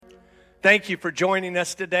Thank you for joining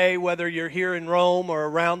us today, whether you're here in Rome or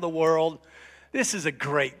around the world. This is a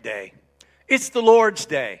great day. It's the Lord's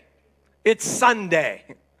Day. It's Sunday.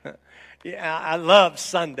 Yeah, I love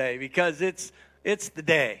Sunday because it's the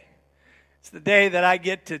day. It's the day that I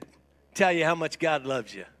get to tell you how much God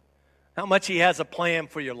loves you, how much He has a plan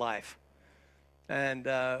for your life. And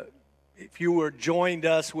if you were joined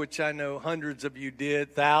us, which I know hundreds of you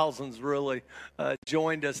did, thousands really,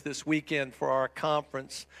 joined us this weekend for our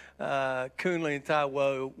conference, Kunle and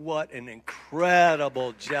Taiwo, what an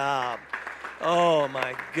incredible job. Oh,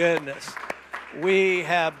 my goodness. We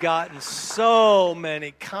have gotten so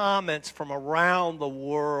many comments from around the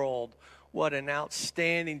world. What an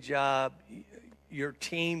outstanding job your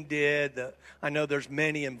team did. I know there's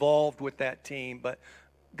many involved with that team, but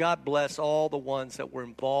God bless all the ones that were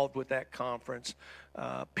involved with that conference.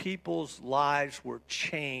 People's lives were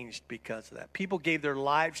changed because of that. People gave their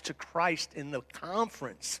lives to Christ in the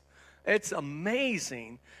conference. It's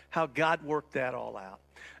amazing how God worked that all out.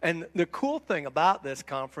 And the cool thing about this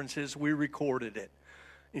conference is we recorded it.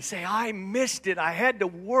 You say, I missed it. I had to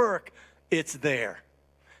work. It's there.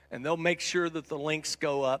 And they'll make sure that the links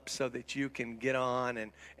go up so that you can get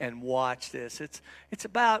on and watch this. It's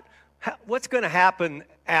about what's going to happen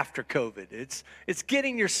after COVID. It's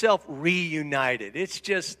getting yourself reunited. It's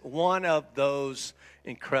just one of those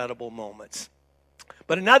incredible moments.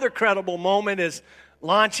 But another incredible moment is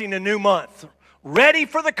launching a new month. Ready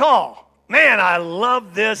for the call. Man, I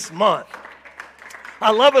love this month.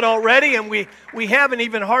 I love it already, and we haven't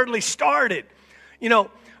even hardly started. You know,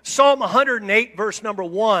 Psalm 108, verse number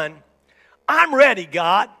 1, I'm ready,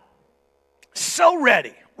 God. So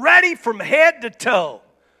ready. Ready from head to toe.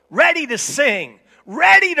 Ready to sing,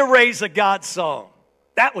 ready to raise a God song.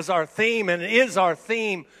 That was our theme, and it is our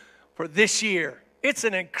theme for this year. It's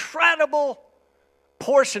an incredible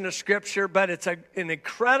portion of Scripture, but it's an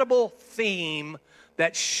incredible theme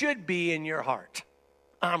that should be in your heart.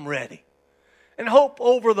 I'm ready. And hope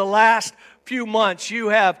over the last few months you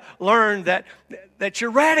have learned that you're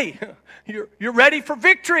ready. You're ready for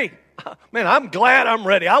victory. Man, I'm glad I'm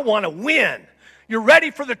ready. I want to win. You're ready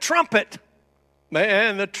for the trumpet.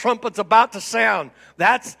 Man, the trumpet's about to sound.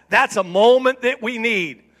 That's a moment that we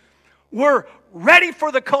need. We're ready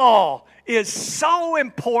for the call is so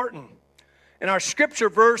important. And our scripture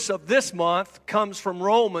verse of this month comes from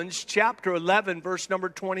Romans chapter 11, verse number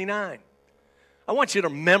 29. I want you to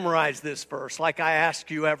memorize this verse like I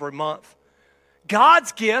ask you every month.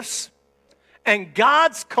 God's gifts and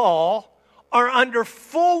God's call are under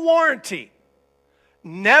full warranty.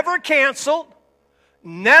 Never canceled,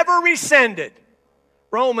 never rescinded.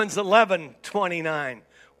 Romans 11:29.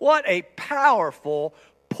 What a powerful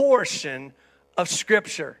portion of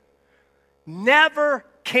Scripture. Never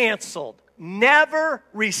canceled, never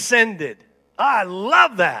rescinded. I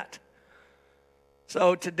love that.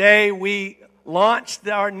 So today we launched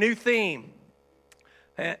our new theme.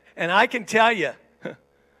 And I can tell you,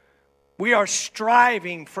 we are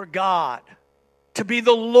striving for God to be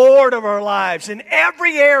the Lord of our lives in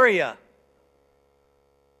every area.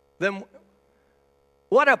 Then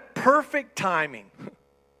what a perfect timing.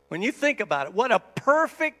 When you think about it, what a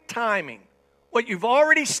perfect timing. What you've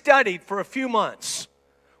already studied for a few months.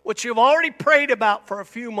 What you've already prayed about for a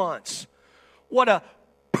few months. What a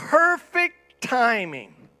perfect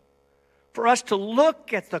timing for us to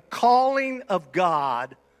look at the calling of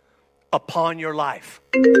God upon your life.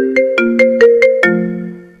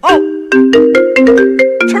 Oh!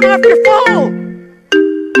 Turn off your phone!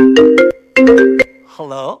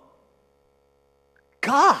 Hello?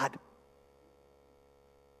 God,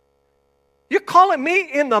 you're calling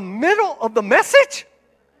me in the middle of the message?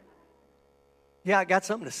 Yeah, I got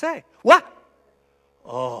something to say. What?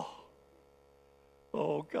 Oh,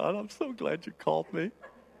 God, I'm so glad you called me.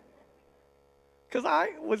 Because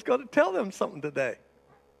I was going to tell them something today.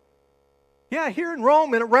 Yeah, here in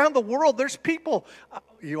Rome and around the world, there's people.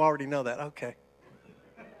 You already know that. Okay.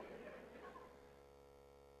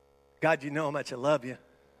 God, you know how much I love you.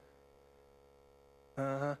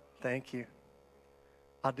 Thank you.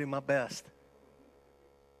 I'll do my best.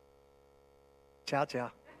 Ciao,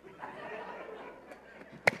 ciao.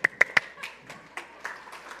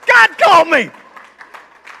 God called me.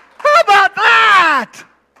 How about that?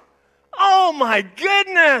 Oh, my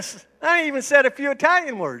goodness. I even said a few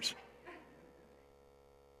Italian words.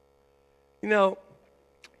 You know,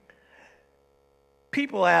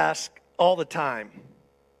 people ask all the time,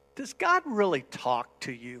 does God really talk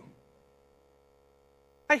to you?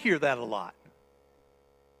 I hear that a lot.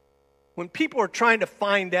 When people are trying to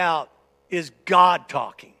find out, is God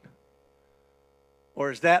talking?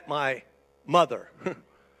 Or is that my mother?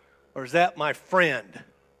 Or is that my friend?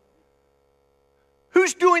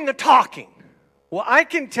 Who's doing the talking? Well, I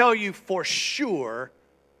can tell you for sure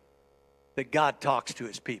that God talks to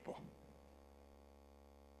his people.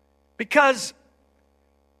 Because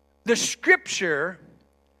the Scripture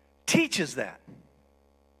teaches that.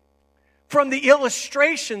 From the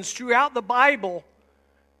illustrations throughout the Bible,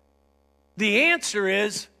 the answer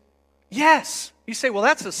is yes. You say, well,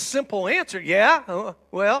 that's a simple answer. Yeah,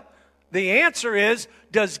 well, the answer is,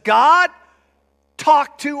 does God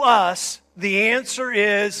talk to us? The answer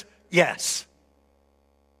is yes.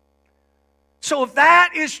 So if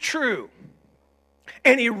that is true,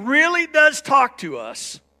 and he really does talk to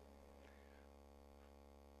us,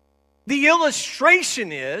 the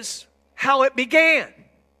illustration is how it began.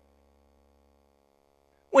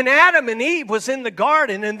 When Adam and Eve was in the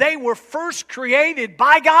garden and they were first created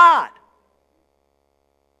by God,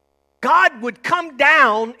 God would come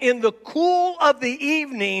down in the cool of the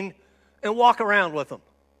evening and walk around with them.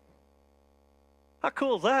 How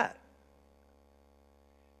cool is that?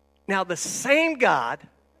 Now, the same God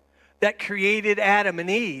that created Adam and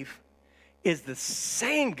Eve is the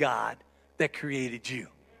same God that created you.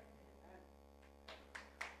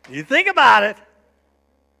 You think about it.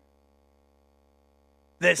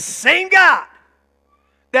 The same God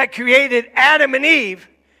that created Adam and Eve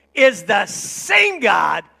is the same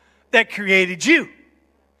God that created you.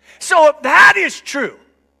 So if that is true,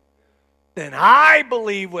 then I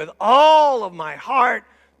believe with all of my heart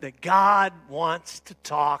that God wants to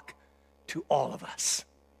talk to all of us.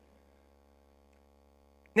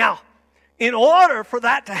 Now, in order for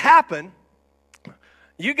that to happen,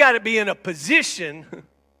 you got to be in a position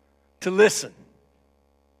to listen.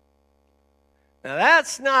 Now,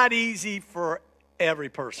 that's not easy for every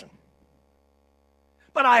person.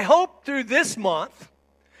 But I hope through this month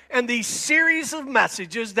and these series of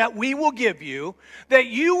messages that we will give you, that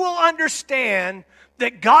you will understand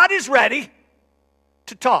that God is ready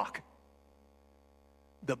to talk.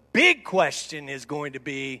 The big question is going to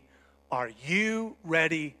be, are you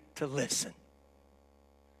ready to listen?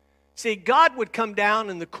 See, God would come down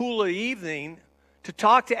in the cool of the evening to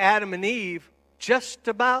talk to Adam and Eve just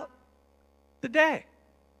about the day.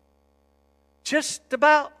 Just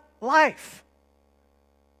about life.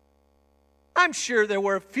 I'm sure there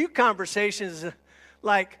were a few conversations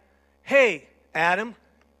like, hey, Adam,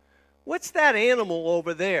 what's that animal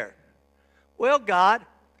over there? Well, God,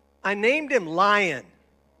 I named him Lion.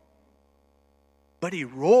 But he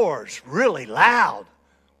roars really loud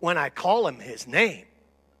when I call him his name.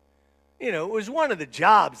 You know, it was one of the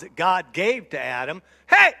jobs that God gave to Adam.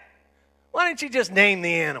 Hey, why don't you just name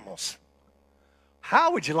the animals?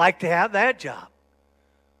 How would you like to have that job?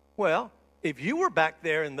 Well, if you were back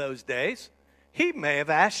there in those days, he may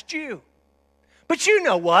have asked you. But you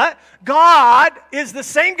know what? God is the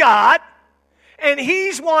same God, and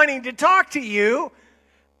he's wanting to talk to you.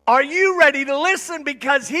 Are you ready to listen?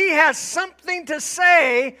 Because he has something to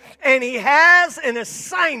say, and he has an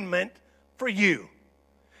assignment for you.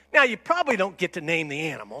 Now, you probably don't get to name the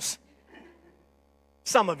animals.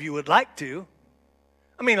 Some of you would like to.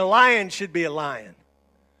 I mean, a lion should be a lion.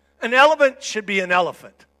 An elephant should be an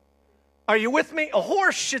elephant. Are you with me? A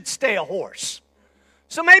horse should stay a horse.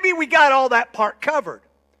 So maybe we got all that part covered.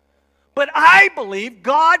 But I believe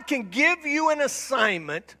God can give you an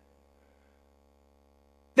assignment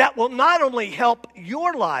that will not only help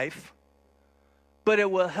your life, but it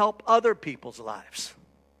will help other people's lives.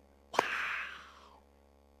 Wow.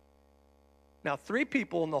 Now, 3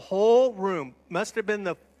 people in the whole room, must have been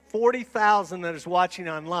the 40,000 that is watching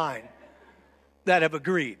online, that have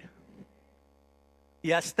agreed.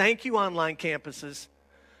 Yes, thank you, online campuses.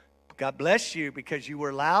 God bless you, because you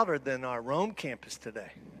were louder than our Rome campus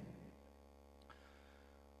today.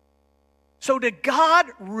 So did God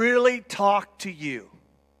really talk to you?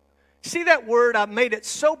 See that word? I've made it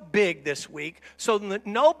so big this week so that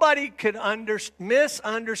nobody could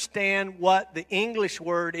misunderstand what the English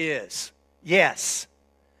word is. Yes.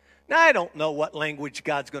 Now, I don't know what language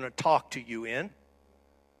God's going to talk to you in,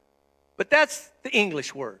 but that's the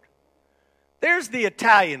English word. There's the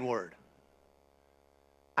Italian word.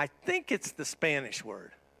 I think it's the Spanish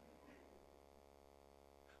word.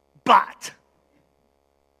 But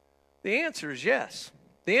the answer is yes.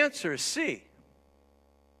 The answer is C.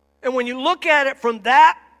 And when you look at it from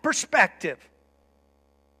that perspective,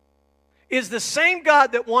 is the same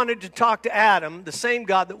God that wanted to talk to Adam the same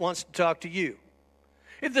God that wants to talk to you?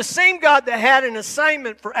 If the same God that had an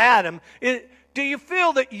assignment for Adam, do you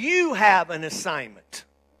feel that you have an assignment?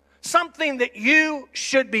 Something that you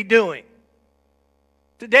should be doing?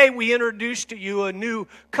 Today we introduced to you a new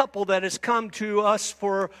couple that has come to us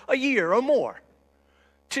for a year or more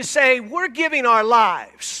to say we're giving our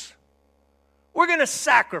lives. We're going to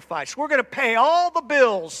sacrifice. We're going to pay all the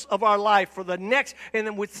bills of our life for the next. And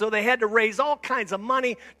then so they had to raise all kinds of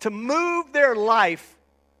money to move their life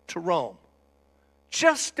to Rome,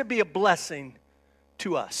 just to be a blessing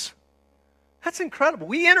to us. That's incredible.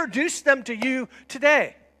 We introduced them to you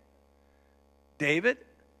today. David,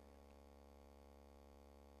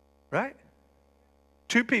 right?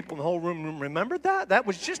 2 people in the whole room remembered that? That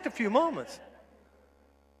was just a few moments.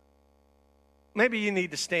 Maybe you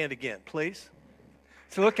need to stand again, please.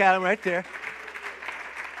 So look at him right there.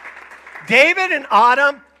 David and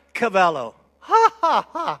Autumn Cavello. Ha, ha,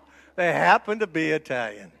 ha. They happen to be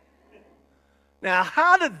Italian. Now,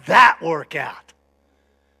 how did that work out?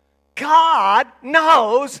 God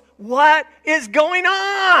knows what is going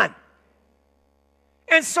on.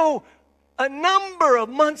 And so, a number of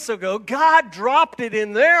months ago, God dropped it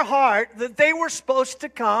in their heart that they were supposed to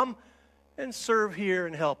come and serve here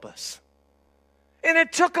and help us. And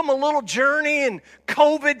it took them a little journey, and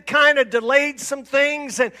COVID kind of delayed some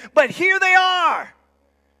things, but here they are.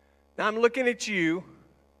 Now I'm looking at you,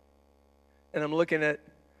 and I'm looking at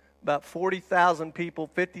about 40,000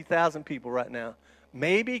 people, 50,000 people right now.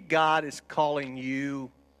 Maybe God is calling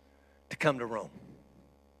you to come to Rome.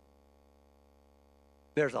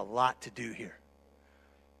 There's a lot to do here.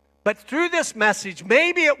 But through this message,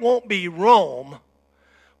 maybe it won't be Rome,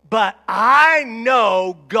 but I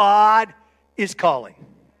know God is calling.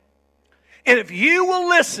 And if you will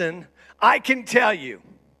listen, I can tell you.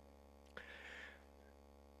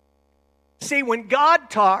 See, when God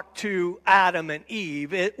talked to Adam and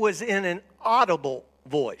Eve, it was in an audible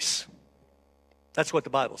voice. That's what the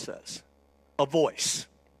Bible says. A voice.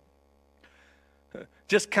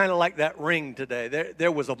 Just kind of like that ring today.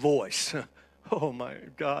 There was a voice. Oh my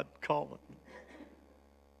God, calling.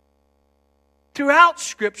 Throughout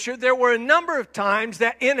Scripture, there were a number of times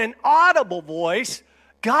that in an audible voice,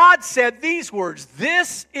 God said these words,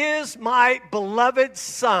 "This is my beloved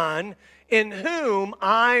Son, in whom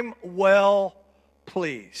I'm well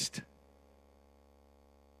pleased."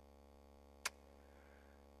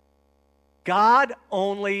 God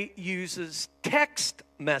only uses text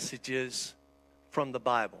messages from the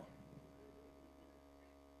Bible.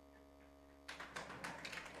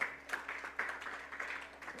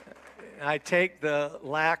 I take the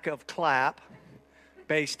lack of clap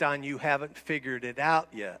based on you haven't figured it out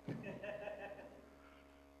yet.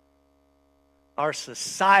 Our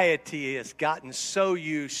society has gotten so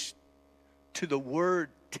used to the word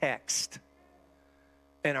text,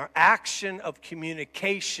 and our action of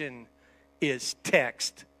communication is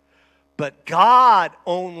text. But God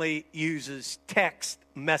only uses text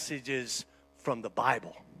messages from the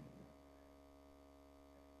Bible.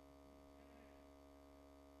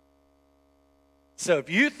 So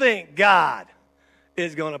if you think God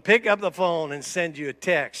is going to pick up the phone and send you a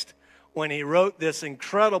text when he wrote this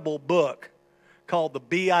incredible book called the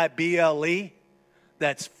Bible,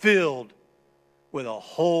 that's filled with a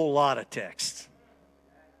whole lot of texts.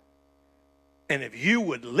 And if you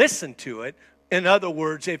would listen to it, in other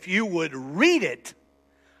words, if you would read it,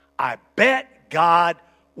 I bet God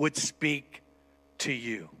would speak to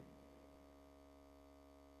you.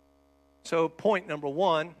 So point number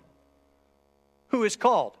 1, who is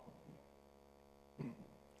called?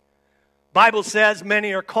 Bible says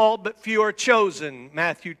many are called, but few are chosen.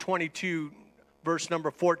 Matthew 22, verse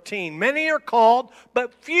number 14. Many are called,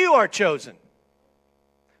 but few are chosen.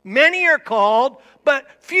 Many are called, but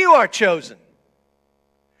few are chosen.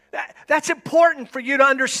 That's important for you to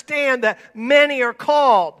understand that many are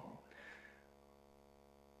called.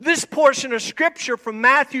 This portion of Scripture from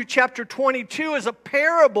Matthew chapter 22 is a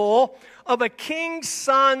parable of a king's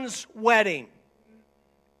son's wedding.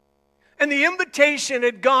 And the invitation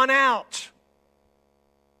had gone out.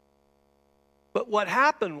 But what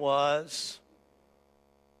happened was,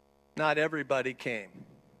 not everybody came.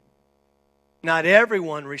 Not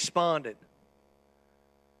everyone responded.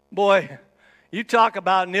 Boy, you talk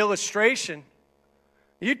about an illustration.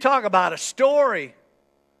 You talk about a story.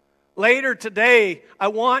 Later today, I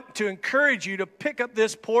want to encourage you to pick up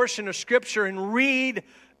this portion of Scripture and read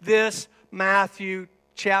this Matthew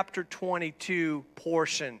chapter 22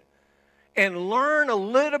 portion and learn a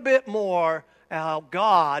little bit more how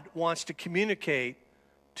God wants to communicate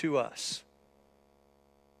to us.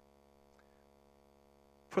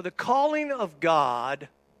 For the calling of God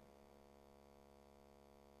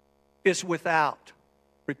is without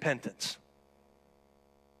repentance.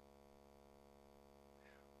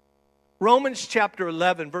 Romans chapter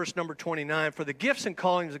 11, verse number 29, for the gifts and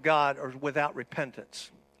callings of God are without repentance.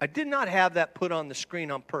 I did not have that put on the screen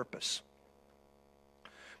on purpose,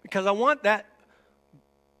 because I want that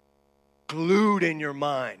glued in your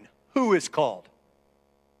mind. who is called.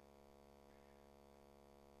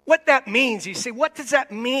 What that means, you say, what does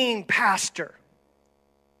that mean, Pastor?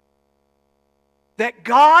 That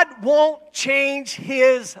God won't change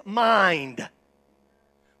His mind.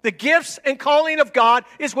 The gifts and calling of God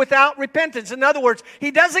is without repentance. In other words,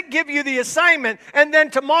 He doesn't give you the assignment and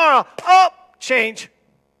then tomorrow, change.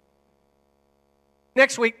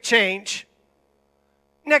 Next week, change.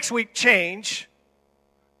 Next week, change.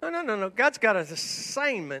 No. God's got an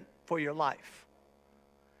assignment for your life.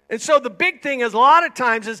 And so the big thing is a lot of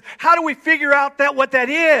times is how do we figure out what that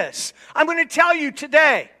is? I'm going to tell you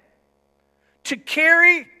today. To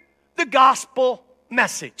carry the gospel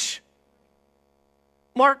message.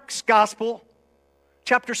 Mark's gospel,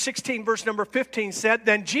 chapter 16, verse number 15 said,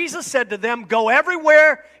 Then Jesus said to them, Go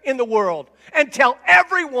everywhere in the world and tell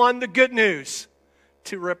everyone the good news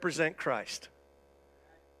to represent Christ.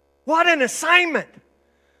 What an assignment.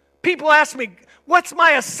 People ask me, what's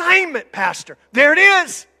my assignment, Pastor? There it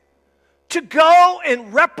is. To go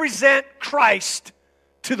and represent Christ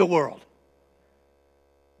to the world.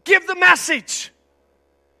 Give the message.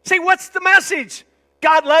 Say, what's the message?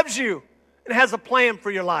 God loves you and has a plan for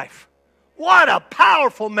your life. What a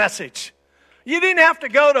powerful message. You didn't have to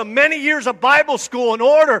go to many years of Bible school in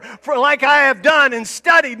order for, like I have done and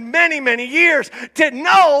studied many, many years, to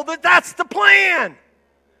know that that's the plan.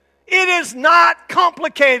 It is not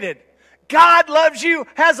complicated. God loves you,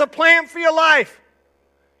 has a plan for your life.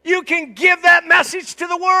 You can give that message to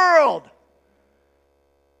the world.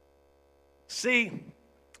 See, the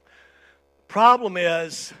problem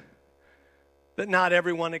is that not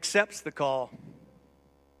everyone accepts the call.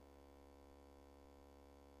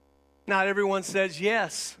 Not everyone says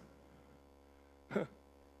yes. And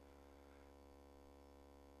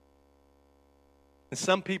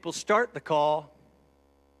some people start the call,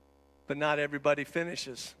 but not everybody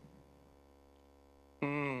finishes.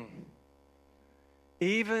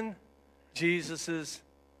 Even Jesus'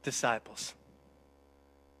 disciples.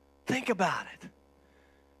 Think about it.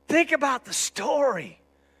 Think about the story.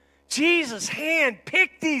 Jesus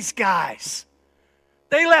handpicked these guys.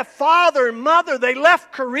 They left father and mother. They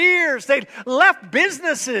left careers. They left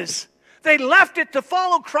businesses. They left it to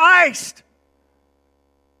follow Christ.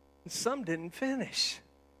 And some didn't finish.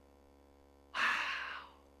 Wow.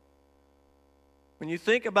 When you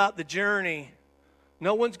think about the journey,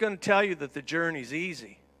 no one's going to tell you that the journey's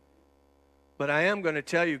easy. But I am going to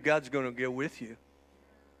tell you God's going to go with you.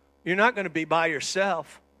 You're not going to be by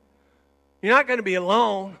yourself. You're not going to be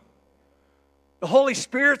alone. The Holy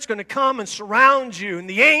Spirit's going to come and surround you, and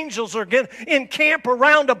the angels are going to encamp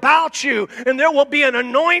around about you, and there will be an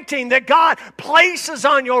anointing that God places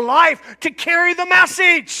on your life to carry the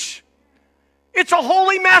message. It's a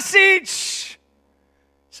holy message.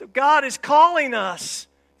 So God is calling us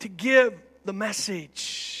to give the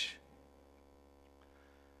message.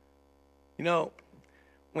 You know,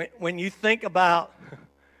 when you think about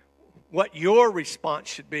what your response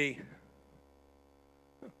should be,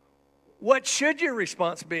 what should your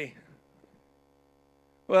response be?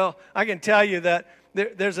 Well, I can tell you that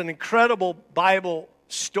there's an incredible Bible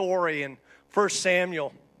story in 1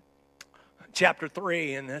 Samuel chapter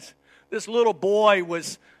 3. And this little boy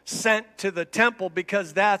was sent to the temple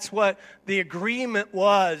because that's what the agreement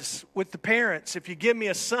was with the parents. If you give me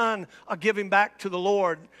a son, I'll give him back to the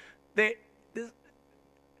Lord. It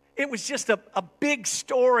was just a big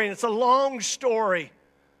story, and it's a long story.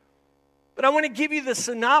 But I want to give you the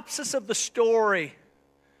synopsis of the story.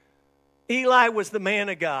 Eli was the man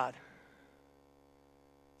of God.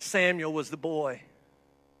 Samuel was the boy.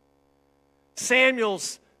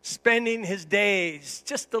 Samuel's spending his days,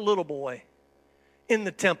 just a little boy, in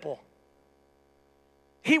the temple.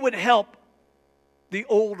 He would help the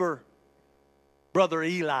older brother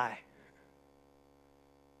Eli.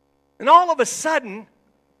 And all of a sudden,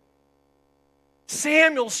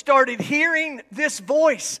 Samuel started hearing this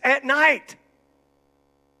voice at night.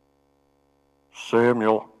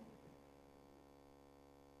 Samuel.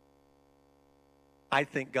 I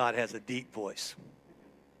think God has a deep voice.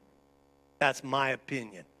 That's my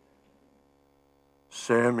opinion.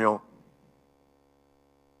 Samuel.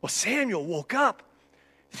 Well, Samuel woke up.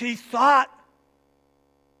 He thought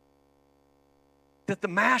that the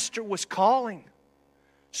master was calling.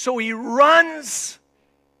 So he runs,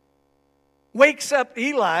 wakes up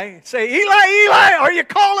Eli, say, Eli, are you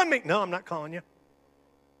calling me? No, I'm not calling you.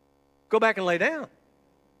 Go back and lay down.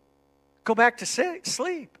 Go back to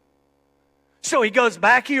sleep. So he goes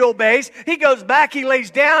back, he obeys. He goes back, he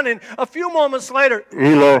lays down, and a few moments later,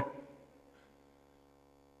 Eli.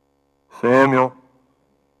 Samuel.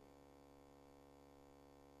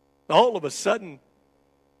 all of a sudden,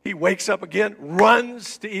 He wakes up again,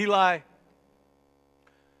 runs to Eli.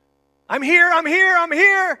 I'm here, I'm here, I'm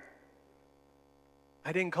here.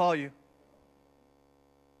 I didn't call you.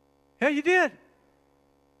 Yeah, you did.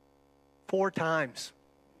 4 times.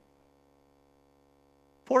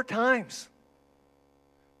 4 times.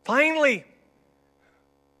 Finally,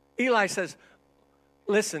 Eli says,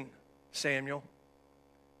 listen, Samuel.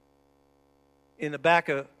 In the back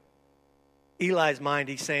of Eli's mind,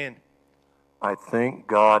 he's saying, I think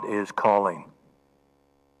God is calling.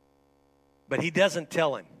 But he doesn't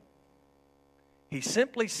tell him. He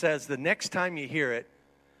simply says, the next time you hear it,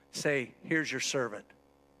 say, here's your servant.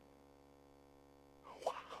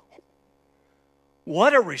 Wow.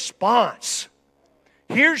 What a response.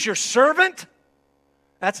 Here's your servant?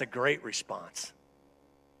 That's a great response.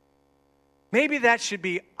 Maybe that should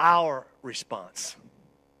be our response.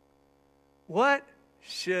 What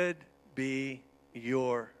should be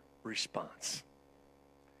your response?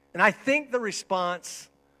 And I think the response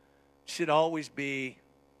should always be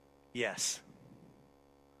yes.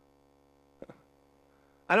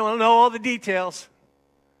 I don't know all the details.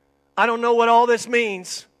 I don't know what all this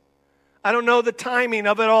means. I don't know the timing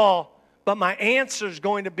of it all. But my answer is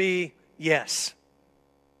going to be yes.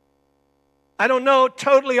 I don't know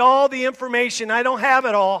totally all the information. I don't have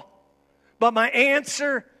it all. But my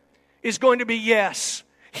answer is going to be yes.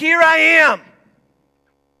 Here I am.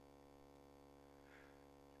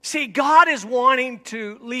 See, God is wanting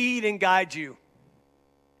to lead and guide you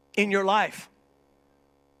in your life.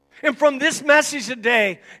 And from this message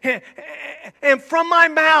today, and from my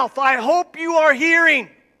mouth, I hope you are hearing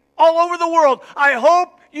all over the world. I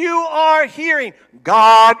hope you are hearing.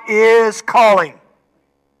 God is calling.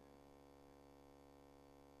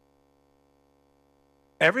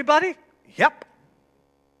 Everybody? Yep.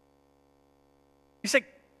 You say,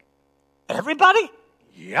 everybody?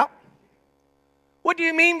 Yep. What do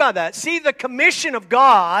you mean by that? See, the commission of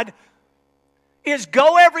God is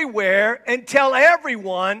go everywhere and tell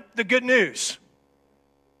everyone the good news.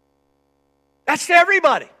 That's to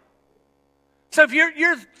everybody. So if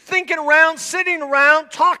you're thinking around, sitting around,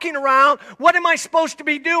 talking around, what am I supposed to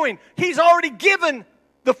be doing? He's already given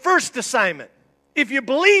the first assignment. If you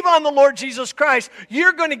believe on the Lord Jesus Christ,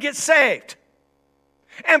 you're going to get saved.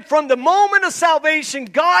 And from the moment of salvation,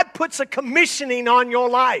 God puts a commissioning on your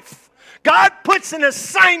life. God puts an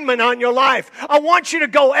assignment on your life. I want you to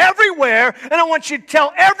go everywhere, and I want you to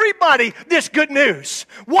tell everybody this good news.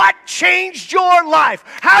 What changed your life?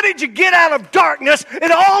 How did you get out of darkness,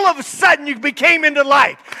 and all of a sudden you became into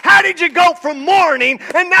light? How did you go from mourning,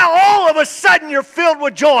 and now all of a sudden you're filled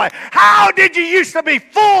with joy? How did you used to be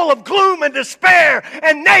full of gloom and despair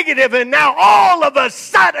and negative, and now all of a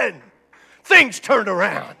sudden things turned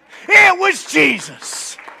around? It was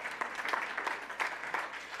Jesus.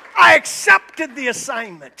 I accepted the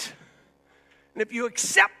assignment. And if you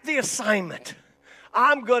accept the assignment,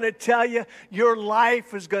 I'm going to tell you, your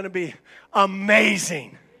life is going to be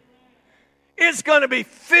amazing. It's going to be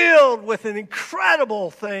filled with an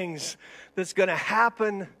incredible things that's going to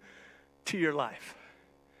happen to your life.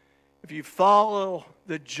 If you follow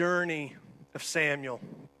the journey of Samuel,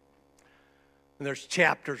 and there's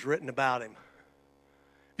chapters written about him.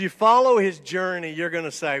 If you follow his journey, you're going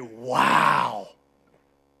to say, wow.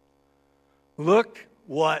 Look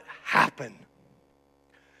what happened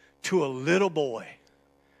to a little boy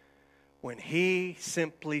when he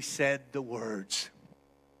simply said the words,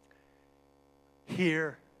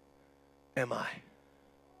 here am I.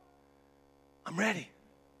 I'm ready.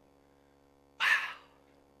 Wow.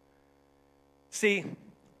 See,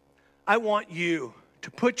 I want you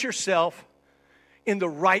to put yourself in the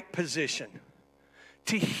right position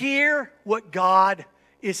to hear what God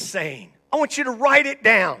is saying. I want you to write it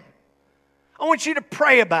down. I want you to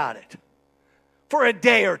pray about it for a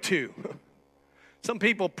day or two. Some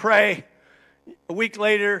people pray. A week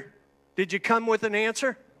later, did you come with an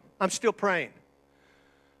answer? I'm still praying.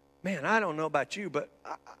 Man, I don't know about you, but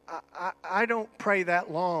I don't pray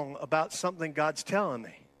that long about something God's telling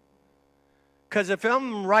me. Because if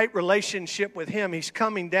I'm in right relationship with Him, He's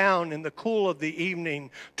coming down in the cool of the evening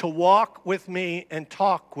to walk with me and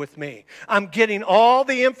talk with me. I'm getting all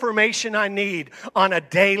the information I need on a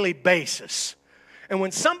daily basis. And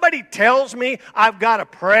when somebody tells me I've got to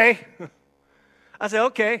pray, I say,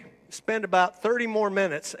 okay, spend about 30 more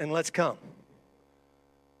minutes and let's come.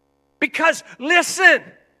 Because, listen,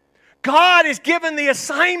 God is given the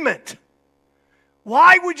assignment.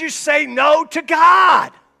 Why would you say no to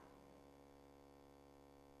God?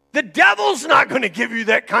 The devil's not going to give you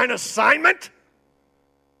that kind of assignment.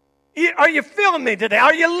 Are you feeling me today?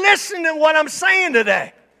 Are you listening to what I'm saying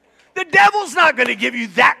today? The devil's not going to give you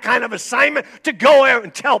that kind of assignment to go out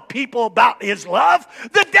and tell people about his love.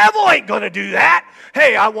 The devil ain't going to do that.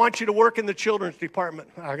 Hey, I want you to work in the children's department.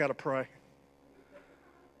 I got to pray.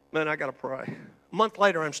 Man, I got to pray. A month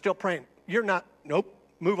later, I'm still praying. You're not, nope,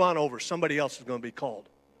 move on over. Somebody else is going to be called.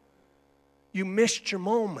 You missed your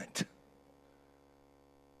moment.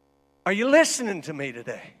 Are you listening to me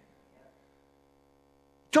today?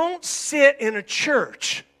 Don't sit in a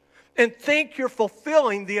church and think you're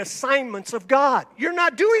fulfilling the assignments of God. You're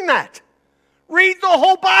not doing that. Read the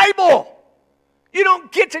whole Bible. You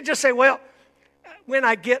don't get to just say, well, when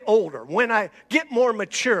I get older, when I get more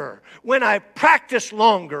mature, when I practice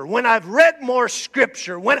longer, when I've read more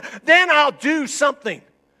scripture, then I'll do something.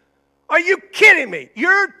 Are you kidding me?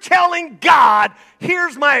 You're telling God,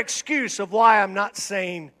 here's my excuse of why I'm not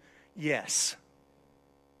saying yes.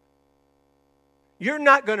 You're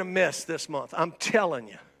not going to miss this month, I'm telling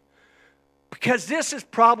you. Because this is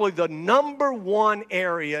probably the number one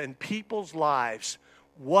area in people's lives.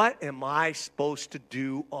 What am I supposed to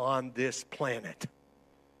do on this planet?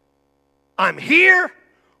 I'm here.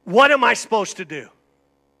 What am I supposed to do?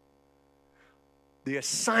 The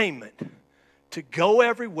assignment to go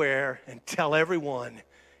everywhere and tell everyone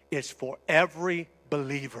is for every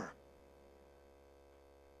believer.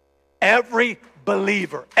 Every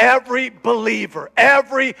believer. Every believer.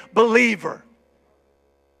 Every believer.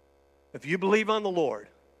 If you believe on the Lord,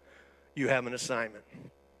 you have an assignment.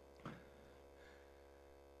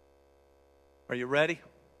 Are you ready?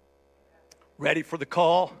 Ready for the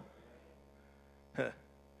call?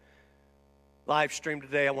 Live stream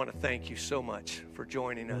today, I want to thank you so much for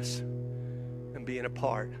joining us and being a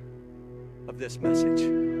part of this message.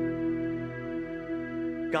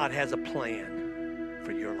 God has a plan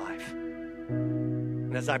for your life.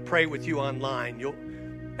 And as I pray with you online,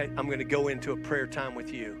 I'm going to go into a prayer time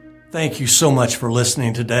with you. Thank you so much for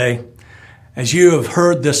listening today. As you have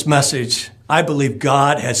heard this message, I believe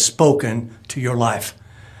God has spoken to your life.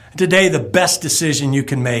 Today, the best decision you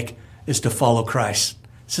can make is to follow Christ.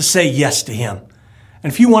 So say yes to Him.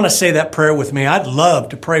 And if you want to say that prayer with me, I'd love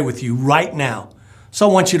to pray with you right now. So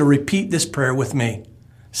I want you to repeat this prayer with me.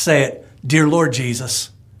 Say it, Dear Lord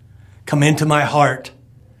Jesus, come into my heart,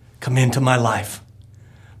 come into my life.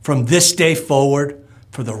 From this day forward,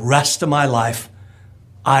 for the rest of my life,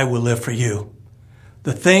 I will live for you.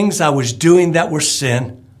 The things I was doing that were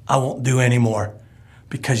sin, I won't do anymore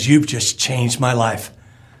because you've just changed my life.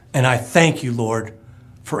 And I thank you, Lord,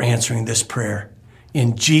 for answering this prayer.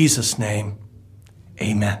 In Jesus' name,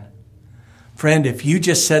 amen. Friend, if you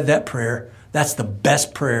just said that prayer, that's the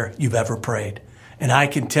best prayer you've ever prayed. And I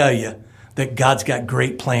can tell you that God's got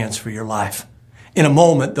great plans for your life. In a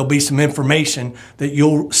moment, there'll be some information that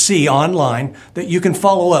you'll see online that you can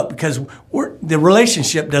follow up because the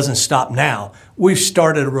relationship doesn't stop now. We've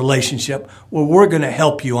started a relationship where we're going to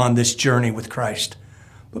help you on this journey with Christ.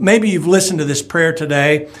 But maybe you've listened to this prayer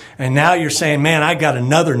today and now you're saying, man, I got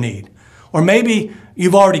another need. Or maybe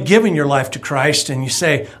you've already given your life to Christ and you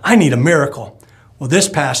say, I need a miracle. Well, this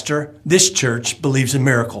pastor, this church believes in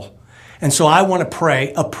miracle. And so I want to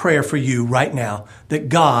pray a prayer for you right now that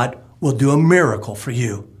God will do a miracle for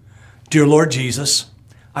you. Dear Lord Jesus,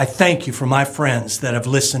 I thank you for my friends that have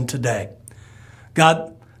listened today.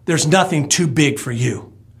 God, there's nothing too big for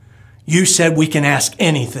you. You said we can ask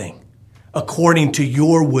anything according to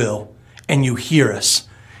your will, and you hear us.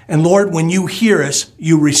 And Lord, when you hear us,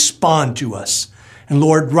 you respond to us. And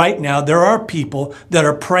Lord, right now, there are people that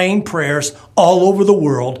are praying prayers all over the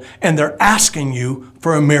world, and they're asking you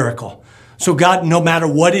for a miracle. So God, no matter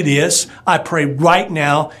what it is, I pray right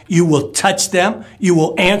now you will touch them, you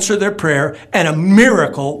will answer their prayer, and a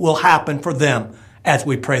miracle will happen for them as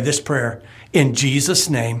we pray this prayer. In Jesus'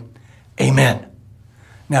 name, amen.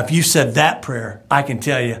 Now, if you said that prayer, I can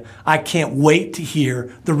tell you, I can't wait to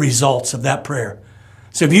hear the results of that prayer.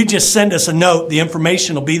 So if you just send us a note, the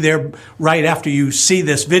information will be there right after you see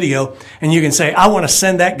this video, and you can say, I want to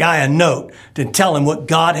send that guy a note to tell him what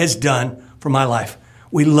God has done for my life.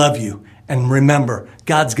 We love you. And remember,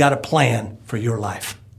 God's got a plan for your life.